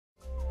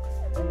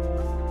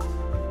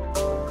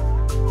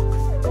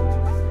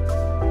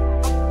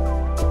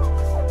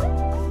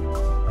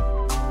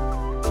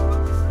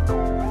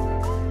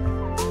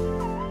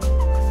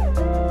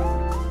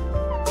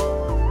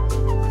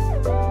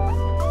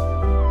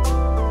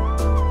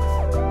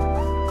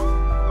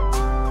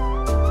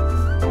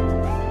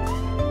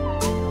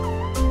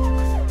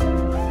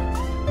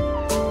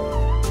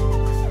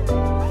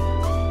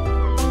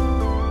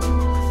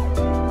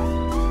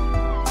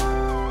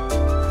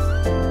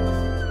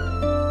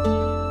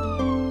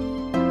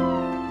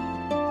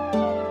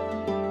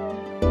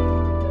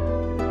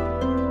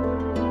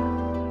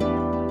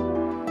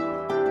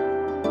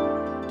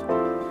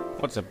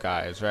What's up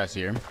guys, Raz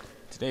here.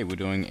 Today we're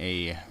doing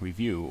a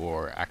review,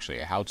 or actually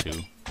a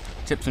how-to,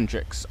 tips and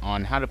tricks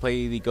on how to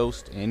play the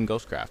Ghost in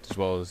GhostCraft as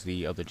well as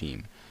the other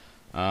team.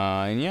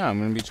 And yeah, I'm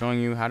going to be showing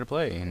you how to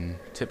play and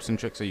tips and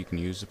tricks that you can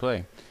use to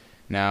play.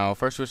 Now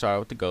first we'll start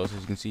with the Ghost,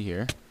 as you can see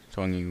here,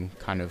 showing you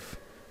kind of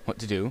what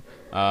to do.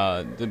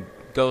 The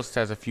Ghost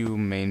has a few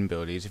main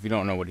abilities. If you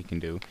don't know what he can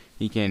do,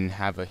 he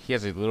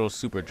has a little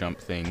super jump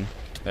thing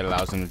that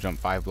allows him to jump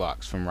 5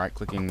 blocks from right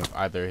clicking with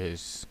either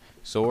his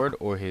sword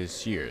or his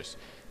shears.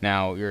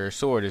 Now your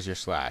sword is your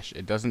slash.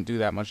 It doesn't do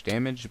that much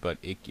damage, but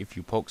if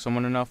you poke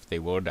someone enough, they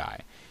will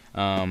die.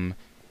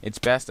 It's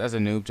best as a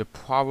noob to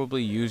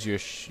probably use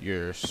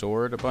your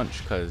sword a bunch,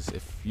 because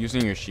if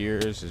using your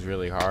shears is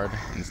really hard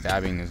and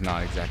stabbing is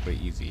not exactly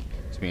easy,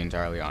 to be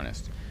entirely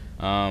honest.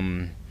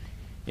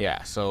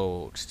 Yeah,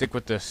 so stick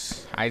with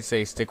this. I'd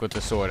say stick with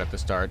the sword at the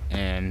start,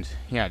 and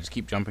yeah, just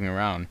keep jumping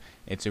around.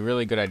 It's a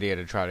really good idea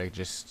to try to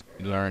just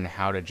learn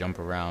how to jump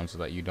around so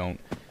that you don't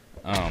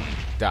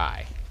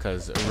die,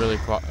 because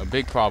a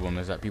big problem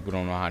is that people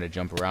don't know how to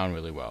jump around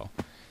really well.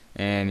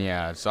 And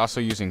yeah, it's also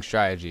using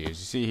strategy. As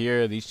you see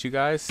here, these two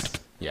guys,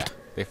 yeah,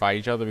 they fight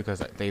each other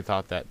because they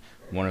thought that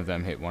one of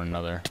them hit one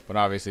another, but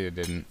obviously it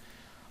didn't.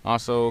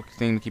 Also,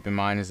 thing to keep in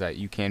mind is that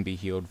you can be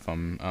healed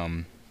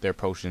from their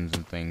potions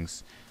and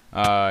things.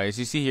 As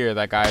you see here,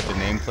 that guy at the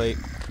nameplate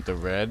with the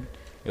red,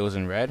 it was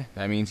in red,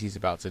 that means he's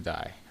about to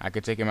die. I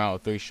could take him out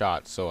with 3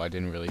 shots, so I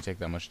didn't really take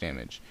that much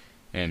damage.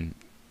 And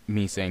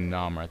me saying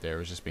nom right there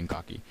was just being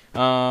cocky.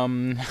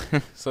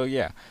 So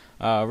yeah,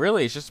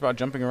 really it's just about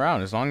jumping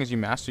around. As long as you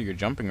master your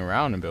jumping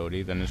around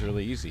ability, then it's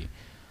really easy.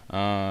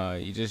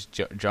 You just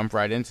jump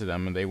right into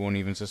them and they won't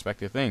even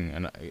suspect a thing.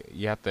 And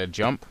you have to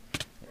jump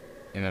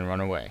and then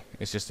run away.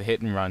 It's just a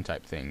hit and run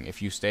type thing.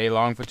 If you stay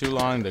long for too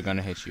long, they're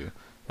gonna hit you.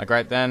 Like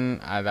right then,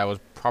 that was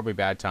probably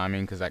bad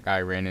timing because that guy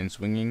ran in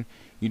swinging.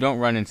 You don't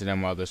run into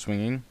them while they're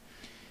swinging.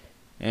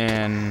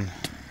 And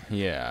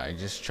yeah, I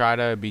just try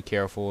to be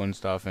careful and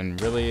stuff. And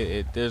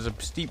really, there's a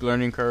steep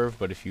learning curve,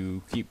 but if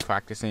you keep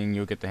practicing,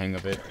 you'll get the hang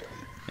of it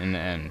in the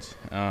end.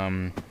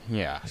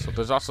 Yeah, so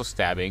there's also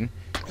stabbing.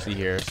 See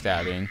here,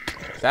 stabbing.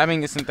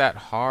 Stabbing isn't that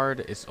hard.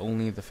 It's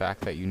only the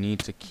fact that you need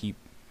to keep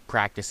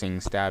practicing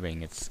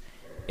stabbing.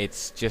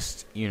 It's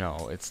just, you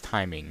know, it's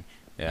timing.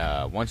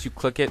 Once you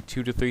click it,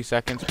 2 to 3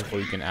 seconds before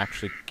you can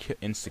actually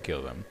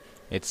insta-kill them.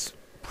 It's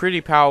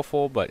pretty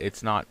powerful, but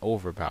it's not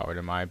overpowered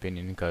in my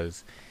opinion,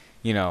 because,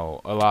 you know,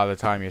 a lot of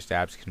the time your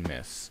stabs can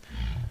miss.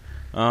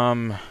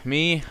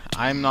 Me,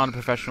 I'm not a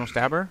professional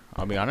stabber,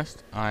 I'll be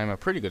honest. I'm a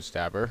pretty good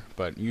stabber,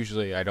 but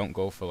usually I don't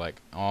go for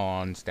like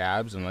on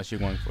stabs unless you're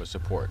going for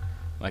support.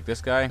 Like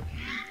this guy,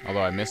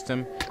 although I missed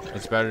him,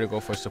 it's better to go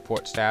for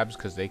support stabs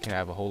because they can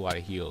have a whole lot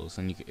of heals,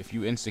 and if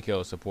you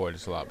insta-kill a support,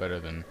 it's a lot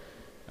better than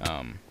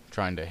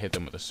trying to hit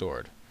them with a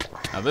sword.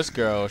 Now this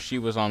girl, she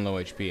was on low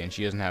HP and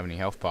she doesn't have any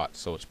health pots,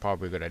 so it's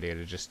probably a good idea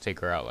to just take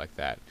her out like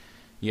that.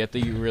 You have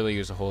to really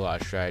use a whole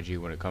lot of strategy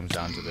when it comes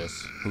down to this.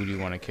 Who do you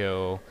want to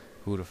kill,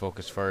 who to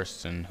focus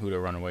first, and who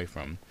to run away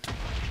from.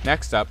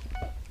 Next up,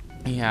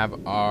 we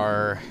have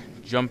our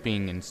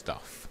jumping and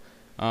stuff.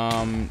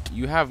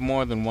 You have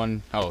more than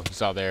one. Oh, you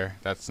saw there,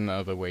 that's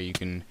another way you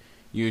can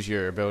use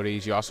your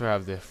abilities. You also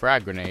have the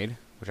frag grenade,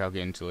 which I'll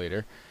get into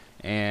later,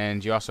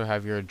 and you also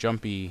have your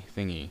jumpy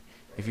thingy.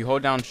 If you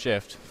hold down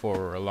shift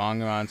for a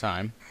long amount of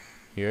time,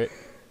 hear it?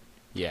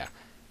 Yeah.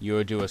 You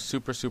will do a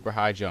super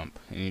high jump,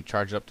 and you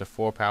charge it up to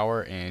 4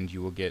 power, and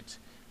you will get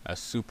a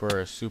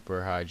super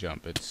high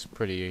jump. It's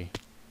pretty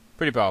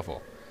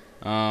powerful.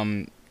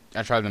 I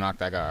tried to knock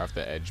that guy off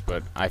the edge,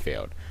 but I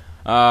failed.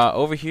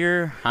 Over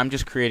here, I'm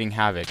just creating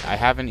havoc. I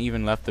haven't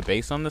even left the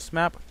base on this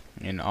map,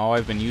 and all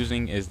I've been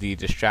using is the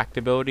distract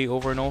ability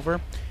over and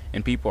over,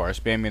 and people are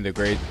spamming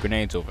the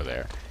grenades over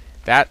there.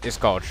 That is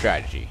called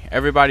strategy.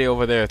 Everybody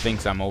over there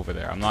thinks I'm over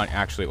there. I'm not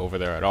actually over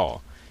there at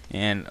all.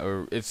 And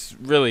it's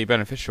really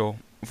beneficial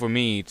for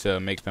me to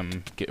make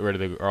them get rid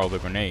of all the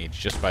grenades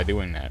just by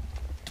doing that.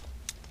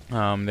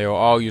 They will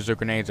all use their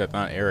grenades at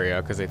that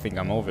area because they think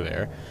I'm over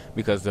there,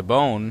 because the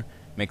bone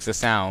makes a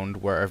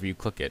sound wherever you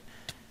click it.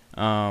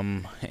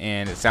 And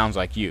it sounds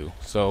like you.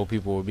 So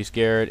people will be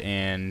scared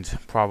and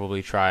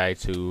probably try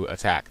to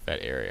attack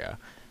that area,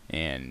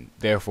 and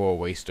therefore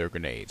waste their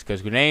grenades,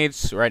 because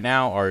grenades right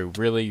now are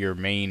really your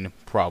main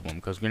problem,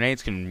 because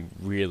grenades can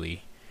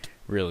really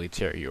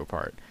tear you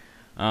apart.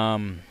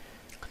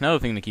 Another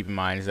thing to keep in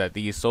mind is that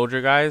these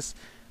soldier guys,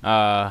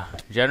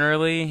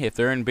 generally, if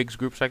they're in big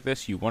groups like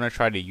this, you want to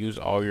try to use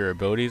all your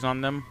abilities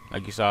on them,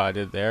 like you saw I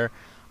did there.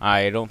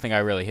 I don't think I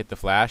really hit the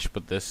flash,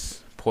 but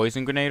this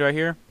poison grenade right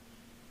here,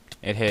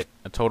 it hit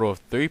a total of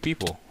 3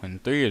 people,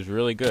 and 3 is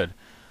really good.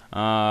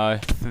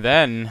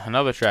 Then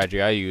another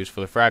strategy I use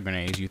for the frag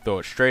grenade is you throw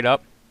it straight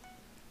up,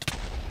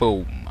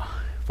 boom,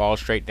 falls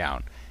straight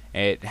down.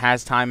 It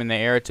has time in the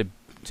air to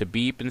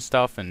beep and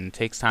stuff, and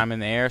takes time in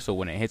the air, so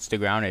when it hits the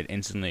ground it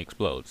instantly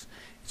explodes.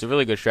 It's a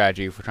really good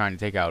strategy for trying to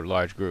take out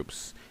large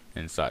groups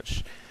and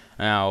such.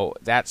 Now,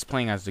 that's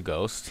playing as the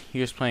Ghost.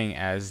 Here's playing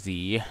as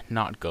the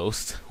not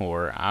Ghost,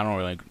 or I don't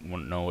really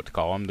know what to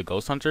call them, the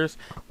Ghost Hunters.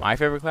 My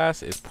favorite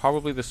class is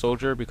probably the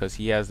Soldier because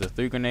he has the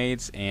 3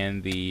 grenades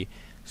and the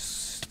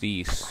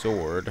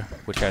sword,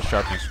 which has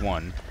sharpness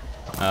 1.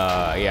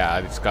 Yeah,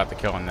 I just got the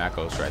kill on that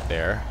Ghost right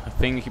there. The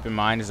thing to keep in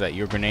mind is that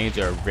your grenades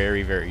are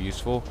very, very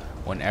useful.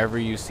 Whenever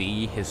you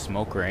see his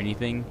smoke or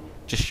anything,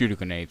 just shoot a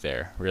grenade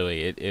there.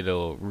 Really,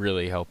 it'll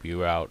really help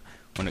you out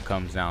when it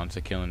comes down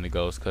to killing the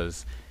Ghost,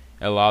 because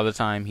a lot of the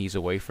time he's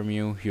away from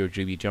you. He'll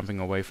be jumping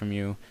away from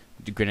you.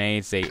 The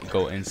grenades, they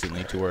go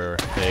instantly to where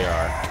they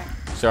are.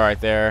 So right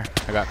there,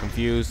 I got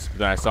confused.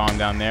 Then I saw him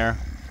down there.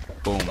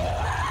 Boom.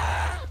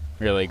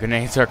 Really,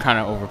 grenades are kind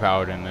of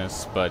overpowered in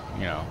this, but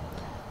you know,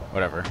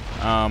 whatever.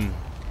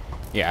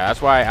 Yeah,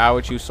 that's why I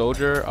would choose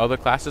Soldier. Other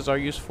classes are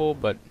useful,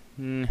 but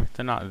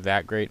they're not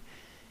that great.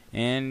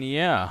 And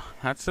yeah,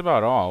 that's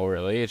about all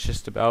really. It's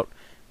just about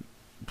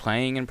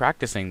playing and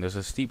practicing. There's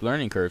a steep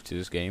learning curve to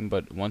this game,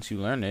 but once you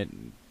learn it,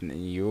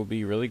 you will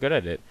be really good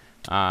at it.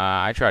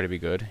 I try to be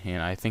good,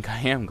 and I think I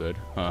am good.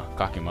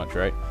 Cocky much,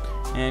 right?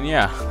 And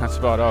yeah, that's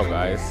about all,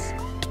 guys.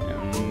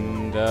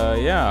 And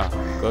yeah,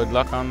 good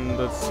luck on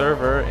the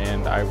server,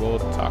 and I will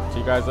talk to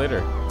you guys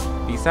later.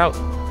 Peace out.